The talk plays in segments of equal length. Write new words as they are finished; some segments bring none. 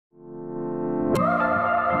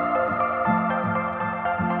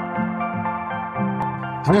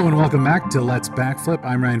Hello and welcome back to Let's Backflip.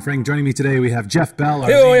 I'm Ryan Frank. Joining me today, we have Jeff Bell. Was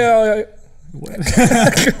that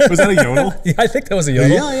a yodel? Yeah, I think that was a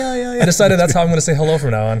yodel. Yeah. I decided that's how I'm going to say hello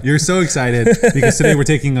from now on. You're so excited because today we're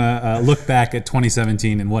taking a look back at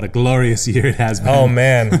 2017 and what a glorious year it has been. Oh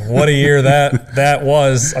man, what a year that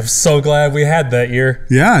was. I'm so glad we had that year.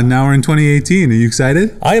 Yeah, and now we're in 2018. Are you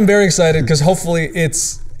excited? I am very excited because hopefully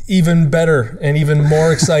it's even better and even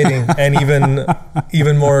more exciting and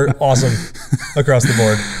even more awesome across the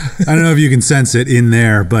board. I don't know if you can sense it in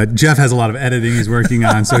there, but Jeff has a lot of editing he's working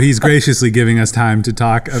on, so he's graciously giving us time to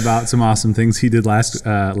talk about some awesome things he did last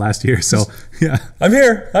year. So yeah, I'm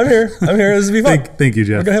here. This will be fun. Thank you,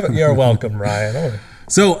 Jeff. You're welcome, Ryan.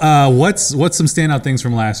 So what's some standout things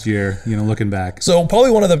from last year, looking back? So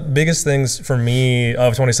probably one of the biggest things for me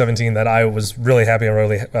of 2017 that I was really happy and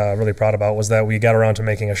really proud about was that we got around to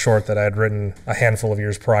making a short that I had written a handful of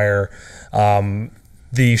years prior.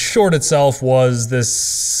 The short itself was this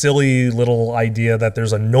silly little idea that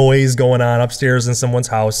there's a noise going on upstairs in someone's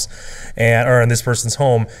house or in this person's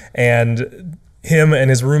home, and him and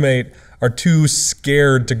his roommate are too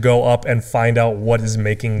scared to go up and find out what is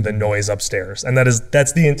making the noise upstairs, and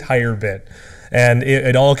that's the entire bit. And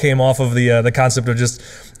it all came off of the concept of just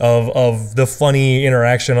of the funny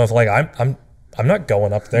interaction of like I'm not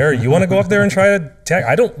going up there. You want to go up there and try to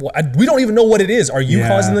tag? We don't even know what it is. Are you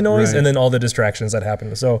causing the noise? Right. And then all the distractions that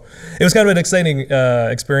happen. So it was kind of an exciting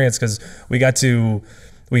experience because we got to.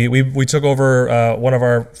 We took over one of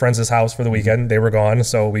our friends' house for the weekend. They were gone,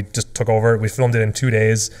 so we just took over. We filmed it in 2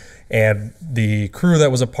 days, and the crew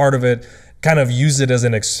that was a part of it kind of used it as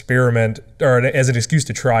an experiment or as an excuse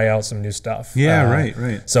to try out some new stuff. Yeah,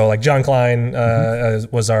 right. So like John Klein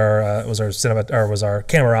was our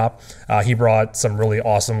camera op. He brought some really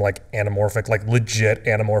awesome like legit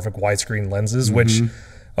anamorphic widescreen lenses, which.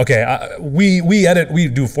 Okay, we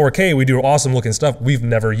do 4K, we do awesome looking stuff. We've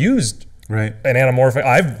never used an anamorphic.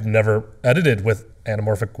 I've never edited with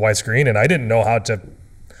anamorphic widescreen, and I didn't know how to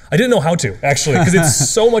actually because it's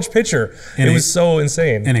so much picture. It was so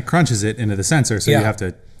insane, and it crunches it into the sensor, so you have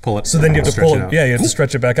to pull it. So then you have to pull it. Yeah, you have to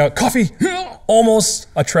stretch it back out. Coffee, almost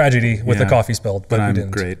a tragedy with the coffee spilled, but we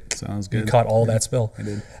didn't. Great, sounds good. You caught all that spill. I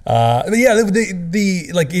did. But yeah,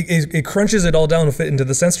 it crunches it all down to fit into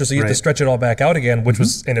the sensor, so you have to stretch it all back out again, which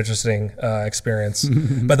was an interesting experience.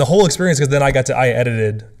 But the whole experience, because then I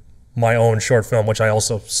edited my own short film, which I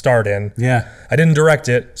also starred in. Yeah. I didn't direct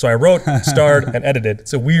it, so I wrote, starred, and edited.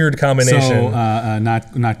 It's a weird combination. So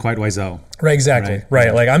not quite Wiseau. Right, exactly.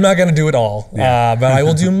 Right. Like I'm not going to do it all, but I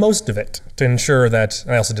will do most of it to ensure that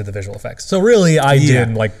I also did the visual effects. So really, I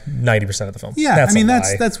did like 90% of the film. Yeah,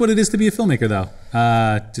 that's what it is to be a filmmaker, though.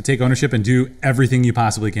 To take ownership and do everything you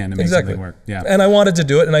possibly can to make something work. Yeah. And I wanted to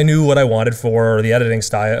do it, and I knew what I wanted for the editing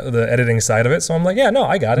side of it. So I'm like, yeah, no,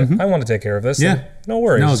 I got it. I want to take care of this. Yeah. No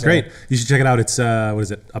worries. No, it's great. You should check it out. It's what is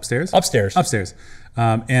it? Upstairs. Upstairs.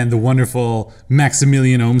 And the wonderful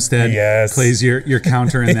Maximilian Olmstead plays your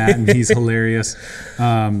counter in that, and he's hilarious.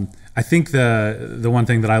 I think the one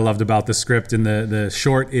thing that I loved about the script and the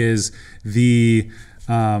short is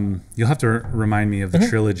you'll have to remind me of the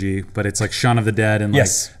trilogy, but it's like Shaun of the Dead and like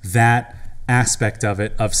that aspect of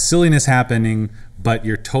it, of silliness happening, but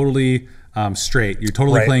you're totally straight. You're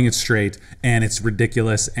totally playing it straight, and it's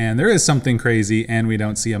ridiculous, and there is something crazy, and we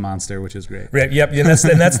don't see a monster, which is great. Right. Yep. And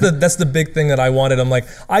that's the big thing that I wanted. I'm like,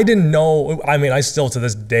 I didn't know. I mean, I still to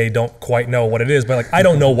this day don't quite know what it is, but like I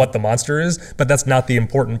don't know what the monster is. But that's not the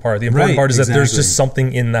important part. The important part is that there's just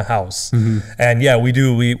something in the house. And yeah, we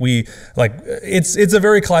do. We like it's a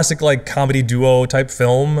very classic like comedy duo type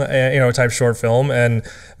film, type short film, and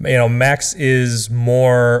Max is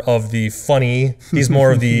more of the funny. He's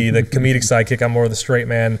more of the comedic sidekick. I'm more of the straight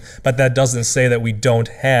man, but that doesn't say that we don't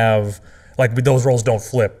have those roles don't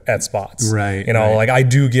flip at spots. Right. Like I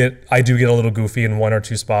do get a little goofy in 1 or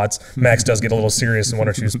 2 spots. Max does get a little serious in 1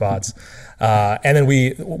 or 2 spots. And then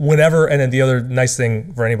and then the other nice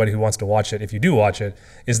thing for anybody who wants to watch it, if you do watch it,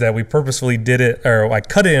 is that we purposefully did it, or I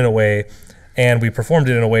cut it in a way, and we performed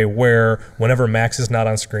it in a way where whenever Max is not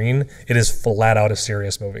on screen, it is flat out a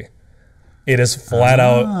serious movie. It is flat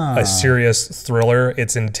out a serious thriller.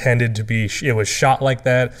 It's intended to be, it was shot like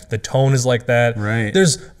that. The tone is like that. Right.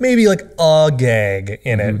 There's maybe like a gag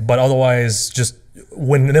in it, but otherwise just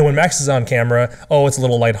when Max is on camera, it's a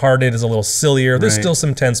little lighthearted, it's a little sillier. There's still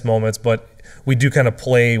some tense moments, but we do kind of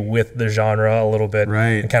play with the genre a little bit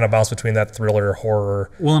and kind of bounce between that thriller, horror.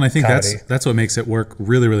 Well, and I think that's what makes it work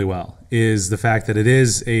really, really well, is the fact that it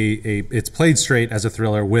is it's played straight as a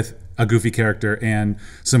thriller with a goofy character and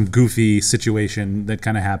some goofy situation that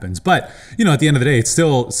kind of happens. But, at the end of the day, it's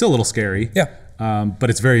still a little scary. Yeah. But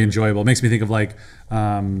it's very enjoyable. It makes me think of like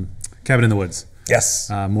Cabin in the Woods. Yes.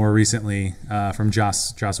 More recently from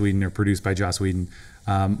Joss Whedon, or produced by Joss Whedon,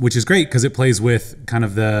 which is great because it plays with kind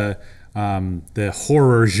of the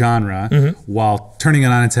horror genre while turning it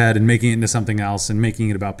on its head and making it into something else and making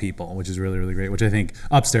it about people, which is really, really great, which I think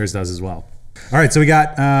Upstairs does as well. All right, so we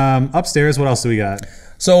got Upstairs. What else do we got?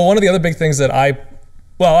 So one of the other big things that I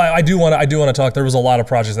do want to talk. There was a lot of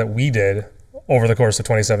projects that we did over the course of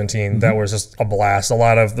 2017 that was just a blast. A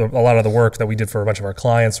lot of the work that we did for a bunch of our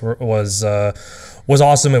clients was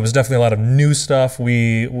awesome. It was definitely a lot of new stuff.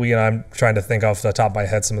 We and I'm trying to think off the top of my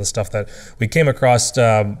head some of the stuff that we came across.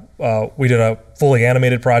 We did a fully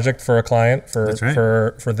animated project for a client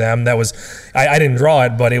for them. That was I didn't draw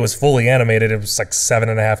it, but it was fully animated. It was like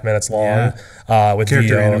 7.5 minutes long with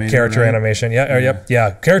character animation.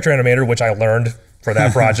 Yeah, character animator, which I learned for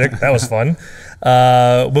that project. That was fun.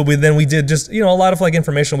 But we did just, a lot of like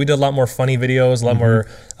information. We did a lot more funny videos, a lot more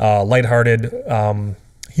lighthearted,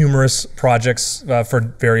 humorous projects for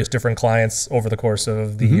various different clients over the course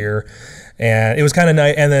of the year. And it was kind of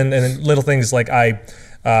nice. And then little things like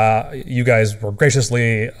you guys were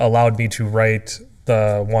graciously allowed me to write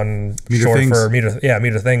the one short for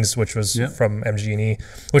Meter Things, which was from MG&E,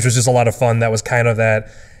 which was just a lot of fun. That was kind of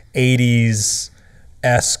that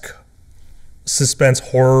 80s-esque suspense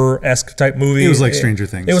horror-esque type movie. It was like Stranger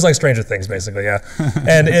Things. It was like Stranger Things, basically, yeah.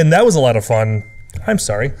 and that was a lot of fun. I'm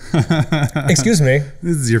sorry. Excuse me.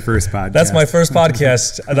 This is your first podcast. That's my first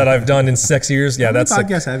podcast that I've done in 6 years. Yeah, How many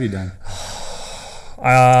podcasts have you done?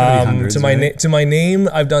 To my name,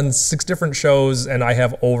 I've done 6 different shows, and I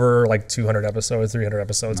have over like 200 episodes, 300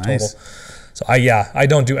 episodes total. So I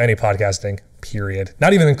don't do any podcasting. Period.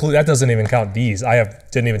 Not even include that. Doesn't even count these.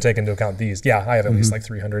 Didn't even take into account these. Yeah, I have at least like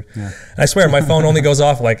 300. Yeah. And I swear my phone only goes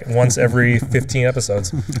off like once every 15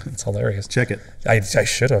 episodes. It's hilarious. Check it. I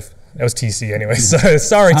should have. That was TC anyway. So,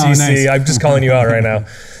 sorry, TC. Nice. I'm just calling you out right now.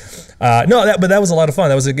 But that was a lot of fun.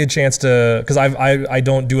 That was a good chance to, because I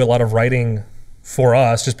don't do a lot of writing for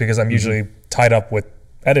us, just because I'm usually tied up with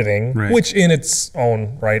editing, which in its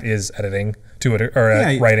own right is editing to it,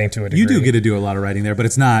 or writing to a degree. You do get to do a lot of writing there, but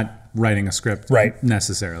it's not writing a script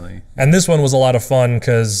necessarily. And this one was a lot of fun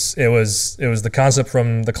because it was the concept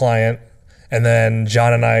from the client, and then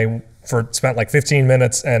John and I spent like 15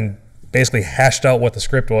 minutes and basically hashed out what the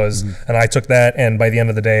script was. And I took that, and by the end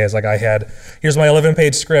of the day, it's like here's my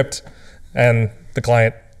 11-page script, and the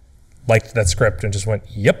client liked that script and just went,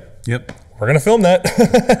 yep, we're gonna film that.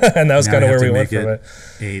 And that was kind of where we went from it.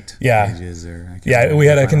 8 pages, or we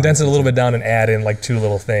had to condense it a little bit down and add in like 2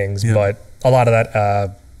 little things, but a lot of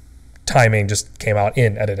that timing just came out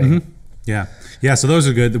in editing. Yeah, so those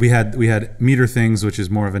are good. We had Meter Things, which is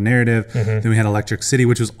more of a narrative. Then we had Electric City,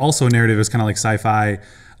 which was also a narrative. It was kind of like sci-fi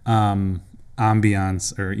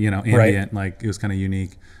ambiance, or ambient. Like, it was kind of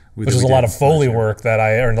unique. Which was a lot of Foley work or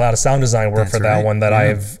a lot of sound design work for that one that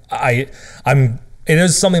it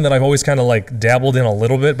is something that I've always kind of like dabbled in a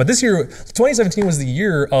little bit. But this year, 2017 was the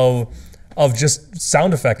year of just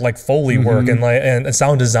sound effect, like Foley work and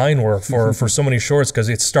sound design work for so many shorts, because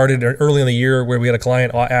it started early in the year where we had a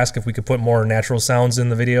client ask if we could put more natural sounds in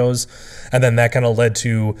the videos, and then that kind of led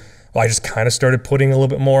to I just kind of started putting a little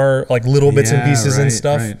bit more like little bits and pieces and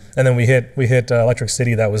stuff, and then we hit Electric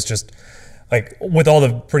City. That was just like, with all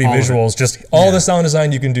the pretty visuals, just all the sound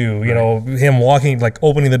design you can do, him walking, like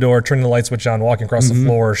opening the door, turning the light switch on, walking across the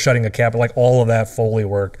floor, shutting a cap, like all of that Foley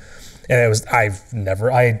work. And it was, I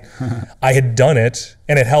had done it,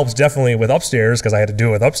 and it helps definitely with Upstairs, because I had to do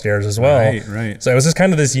it with Upstairs as well. Right. So it was just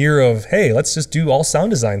kind of this year of, hey, let's just do all sound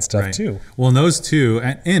design stuff too. Well, and those two,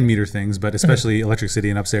 and Meter Things, but especially Electric City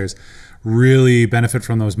and Upstairs, really benefit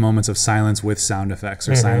from those moments of silence with sound effects,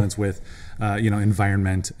 or silence with,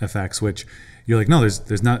 environment effects, which you're like, no,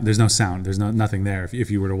 there's no sound, there's nothing there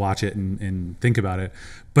if you were to watch it and think about it.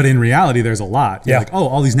 But in reality, there's a lot. You're like, oh,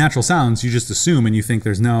 all these natural sounds, you just assume, and you think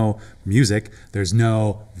there's no music, there's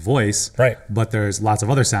no voice, but there's lots of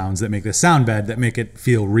other sounds that make this sound bed, that make it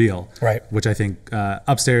feel real, which I think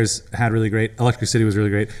Upstairs had really great, Electric City was really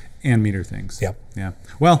great, and Meter Things. Yeah.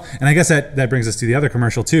 Well, and I guess that brings us to the other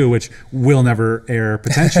commercial too, which will never air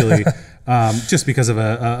potentially, just because of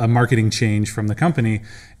a marketing change from the company,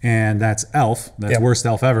 and that's Elf. That's Worst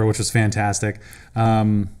Elf Ever, which was fantastic.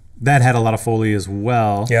 That had a lot of Foley as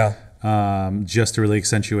well. Just to really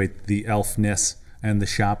accentuate the elfness and the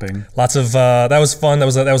shopping. Lots of that was fun. That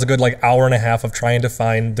was a good like hour and a half of trying to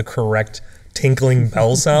find the correct tinkling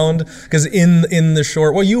bell sound, because in the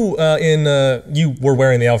short, well, you were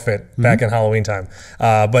wearing the outfit back in Halloween time,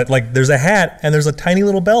 but like there's a hat and there's a tiny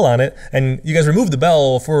little bell on it, and you guys removed the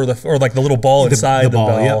bell or like the little ball inside the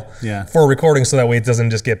bell for recording, so that way it doesn't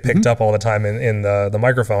just get picked up all the time in the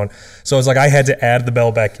microphone. So it's like I had to add the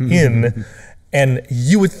bell back in. And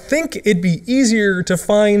you would think it'd be easier to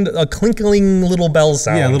find a clinkling little bell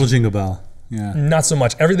sound. Yeah, a little jingle bell. Yeah. Not so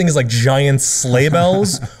much. Everything is like giant sleigh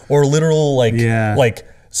bells or literal like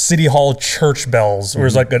city hall church bells. Where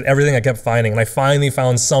it's like everything I kept finding. And I finally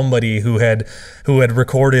found somebody who had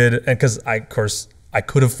recorded, and because of course I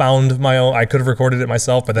could have found my own, I could have recorded it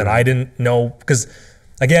myself, but then I didn't know, because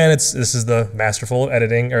again, this is the masterful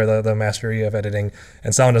editing, or the mastery of editing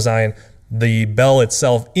and sound design. The bell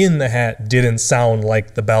itself in the hat didn't sound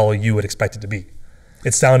like the bell you would expect it to be.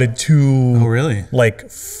 It sounded too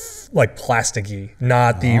like plasticky,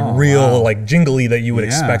 not the real like jingly that you would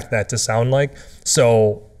expect that to sound like.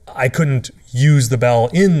 So I couldn't use the bell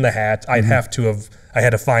in the hat. I had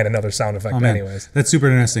to find another sound effect anyways. That's super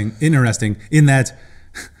interesting in that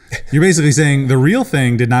you're basically saying the real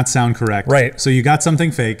thing did not sound correct. Right. So you got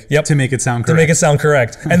something fake to make it sound correct. To make it sound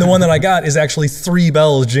correct. And the one that I got is actually 3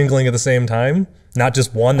 bells jingling at the same time. Not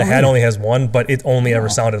just one. The hat only has one, but it only ever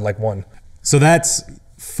sounded like one. So that's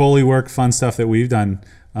Foley work, fun stuff that we've done.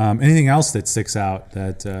 Anything else that sticks out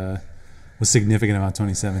that was significant about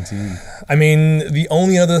 2017? I mean, the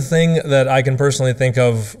only other thing that I can personally think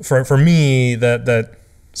of for me that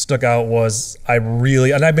stuck out was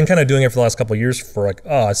and I've been kind of doing it for the last couple of years for like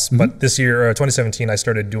us, but this year, 2017, I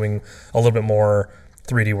started doing a little bit more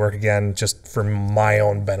 3D work again, just for my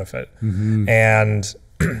own benefit. And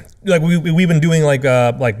like we've been doing like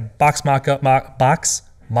box mock-ups.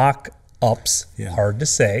 Hard to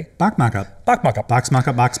say. Box mock-up. Box mock-up. Box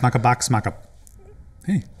mock-up, box mock-up, box mock-up.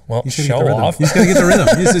 Hey. Well, show off. You just gotta get the rhythm.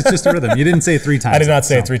 This is just a rhythm. You didn't say it 3 times. I did not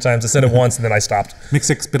say it 3 times. I said it once and then I stopped.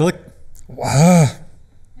 Mixix Spitalik.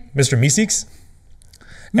 Mr. Meeseeks?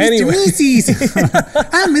 Mr. Meeseeks.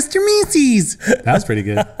 I'm Mr. Meeseeks. That was pretty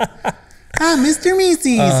good. Mr.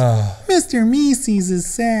 Meeseeks. Mr. Meeseeks is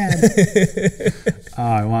sad.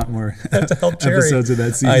 I want more episodes of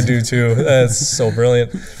that season. I do too. That's so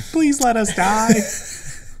brilliant. Please let us die.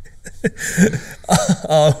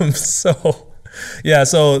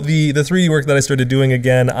 So the 3D work that I started doing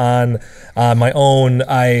again on my own,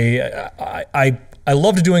 I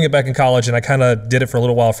loved doing it back in college, and I kind of did it for a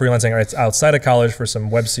little while freelancing outside of college for some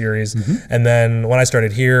web series. And then when I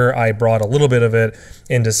started here, I brought a little bit of it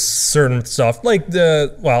into certain stuff, like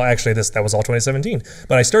that was all 2017.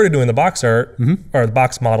 But I started doing the box art or the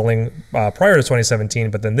box modeling prior to 2017.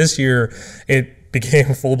 But then this year, it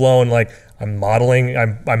became full blown. Like I'm building a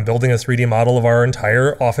 3D model of our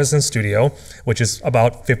entire office and studio, which is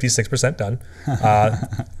about 56% done.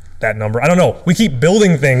 That number, I don't know. We keep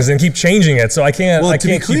building things and keep changing it, so I can't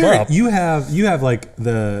keep up. You have like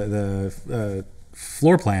the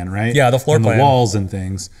floor plan, right? Yeah, the floor plan, the walls and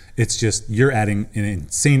things. It's just you're adding an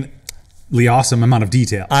insanely awesome amount of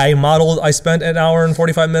detail. I spent an hour and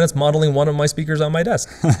 45 minutes modeling one of my speakers on my desk.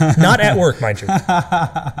 Not at work, mind you.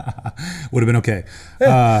 Would have been okay.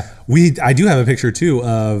 Yeah. I do have a picture too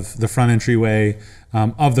of the front entryway.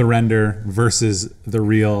 Of the render versus the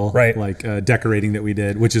real decorating that we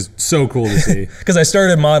did, which is so cool to see. Because I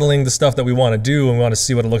started modeling the stuff that we want to do, and we want to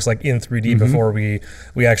see what it looks like in 3D before we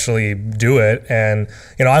actually do it. And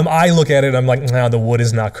I look at it, I'm like, no, the wood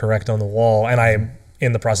is not correct on the wall, and I'm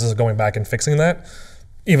in the process of going back and fixing that.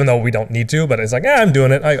 Even though we don't need to, but it's like, I'm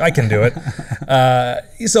doing it. I can do it.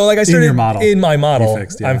 So like I started in my model,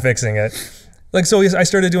 I'm fixing it. Like, so I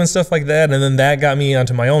started doing stuff like that, and then that got me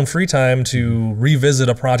onto my own free time to revisit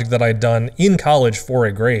a project that I'd done in college for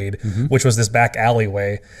a grade, which was this back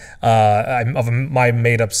alleyway of my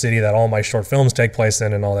made-up city that all my short films take place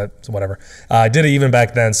in and all that, whatever. I did it even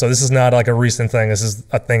back then, so this is not like a recent thing. This is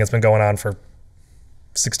a thing that's been going on for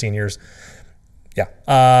 16 years. Yeah.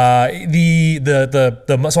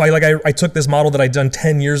 So I took this model that I'd done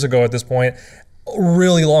 10 years ago at this point,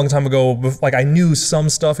 really long time ago. Like I knew some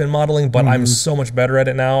stuff in modeling, but I'm so much better at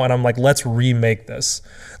it now. And I'm like, let's remake this.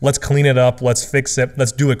 Let's clean it up. Let's fix it.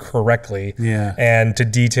 Let's do it correctly. Yeah. And to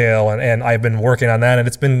detail. And I've been working on that. And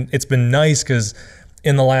it's been nice because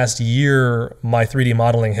in the last year, my 3D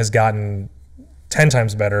modeling has gotten 10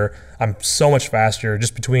 times better. I'm so much faster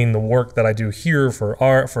just between the work that I do here for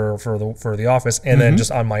the office and then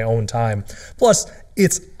just on my own time. Plus,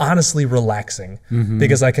 it's honestly relaxing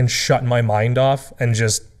because I can shut my mind off and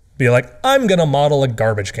just be like, I'm gonna model a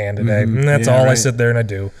garbage can today. And that's all I sit there and I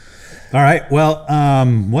do. All right. Well,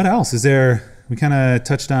 what else is there? We kind of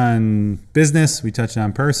touched on business. We touched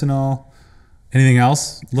on personal. Anything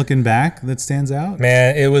else looking back that stands out?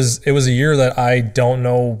 Man, it was a year that I don't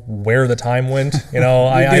know where the time went. You're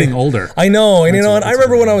getting older. I know. And and I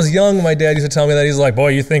remember when I was young, my dad used to tell me that. He's like,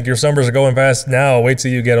 boy, you think your summers are going fast now. Wait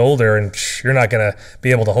till you get older and you're not going to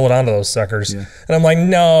be able to hold on to those suckers. Yeah. And I'm like,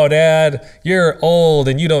 no, Dad, you're old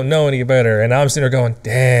and you don't know any better. And I'm sitting there going,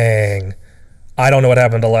 dang, I don't know what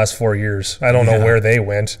happened the last 4 years. I don't know where they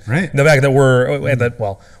went. Right. The fact that we're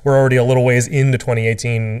already a little ways into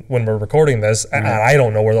 2018 when we're recording this, and I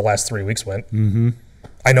don't know where the last 3 weeks went.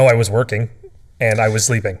 I know I was working and I was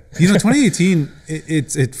sleeping. 2018,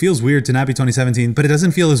 it feels weird to not be 2017, but it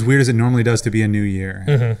doesn't feel as weird as it normally does to be a new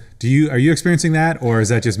year. Are you experiencing that, or is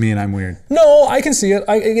that just me and I'm weird? No, I can see it.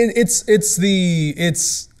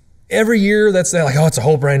 It's every year that's like, oh, it's a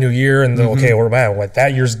whole brand new year, and okay,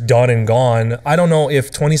 that year's done and gone. I don't know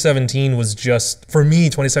if 2017 was just, for me,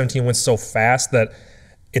 2017 went so fast that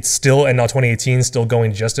it's still, and now 2018 is still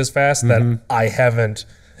going just as fast that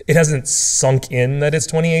it hasn't sunk in that it's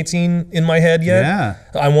 2018 in my head yet. Yeah.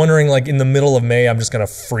 I'm wondering, like, in the middle of May, I'm just going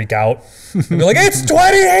to freak out and be like, it's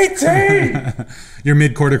 2018! Your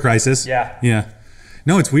mid-quarter crisis. Yeah. Yeah.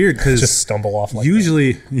 No, it's weird because just stumble off like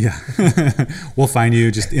usually, we'll find you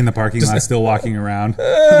just in the parking lot still walking around.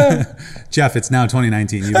 Jeff, it's now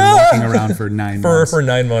 2019. You've been walking around for 9 months. For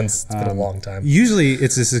 9 months. It's been a long time. Usually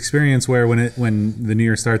it's this experience where when the new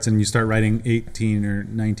year starts and you start writing 18 or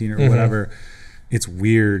 19 or whatever, it's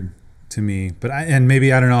weird to me. But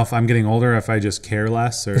maybe I don't know if I'm getting older, if I just care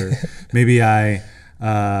less, or maybe I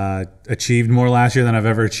achieved more last year than I've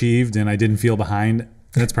ever achieved and I didn't feel behind.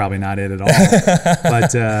 That's probably not it at all.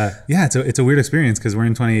 But it's a weird experience because we're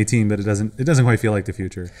in 2018, but it doesn't quite feel like the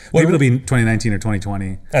future. Maybe it'll be 2019 or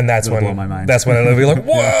 2020, and that's when blow my mind. That's when it'll be like,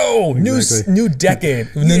 whoa, new decade.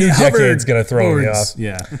 The new decade's gonna throw me off.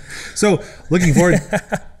 Yeah. So looking forward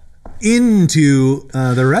into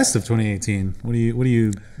the rest of 2018. What are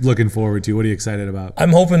you looking forward to? What are you excited about?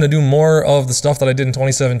 I'm hoping to do more of the stuff that I did in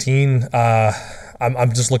 2017.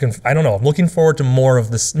 I'm just looking, I don't know, I'm looking forward to more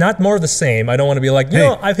of this, not more of the same. I don't want to be like,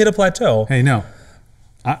 I've hit a plateau. Hey, no.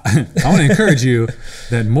 I want to encourage you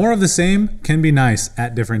that more of the same can be nice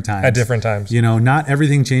at different times. At different times. Not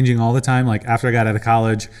everything changing all the time. Like after I got out of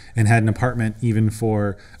college and had an apartment even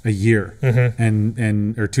for a year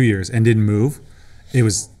or 2 years and didn't move, it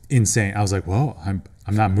was insane. I was like, whoa, I'm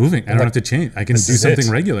not moving. I don't have to change. I can do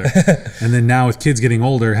something regular. And then now with kids getting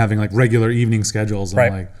older, having like regular evening schedules,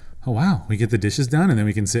 I'm like, oh wow, we get the dishes done and then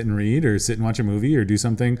we can sit and read or sit and watch a movie or do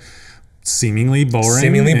something seemingly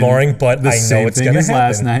boring. But I know it's going to happen.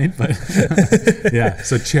 Last night, but yeah.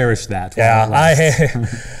 So cherish that. Yeah,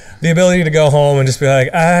 the ability to go home and just be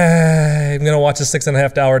like, I'm going to watch a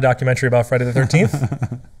 6.5 hour documentary about Friday the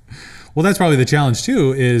 13th. Well, that's probably the challenge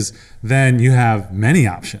too, is then you have many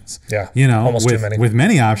options. Yeah. Almost too many. With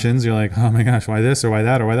many options, you're like, oh my gosh, why this or why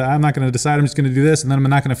that or why that? I'm not going to decide. I'm just going to do this. And then I'm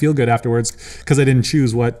not going to feel good afterwards because I didn't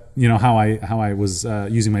choose how I was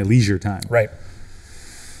using my leisure time. Right.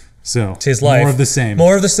 So tis life. More of the same.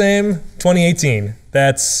 More of the same, 2018.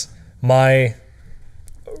 That's my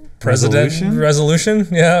resolution.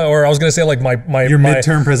 Yeah. Or I was going to say like my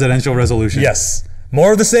midterm presidential resolution. Yes.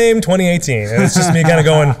 More of the same, 2018. And it's just me kind of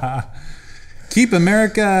going, keep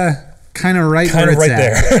America kind of right where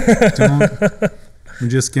it's at. We're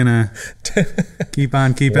just gonna keep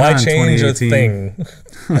on keeping on. Why change a thing?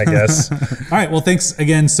 I guess. All right. Well, thanks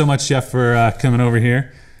again so much, Jeff, for coming over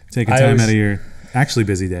here, taking time out of your actually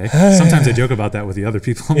busy day. Sometimes I joke about that with the other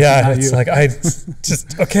people. Yeah, it's like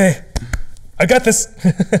okay, I got this.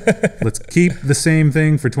 Let's keep the same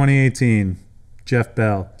thing for 2018. Jeff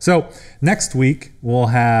Bell. So next week we'll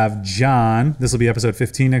have John. This will be episode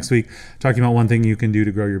 15 next week, talking about one thing you can do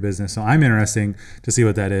to grow your business. So I'm interested to see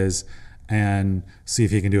what that is and see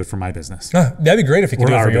if he can do it for my business. That'd be great if he could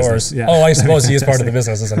do it for yours. Yeah. Oh, I suppose he is part of the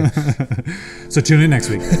business, isn't he? So tune in next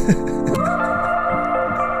week.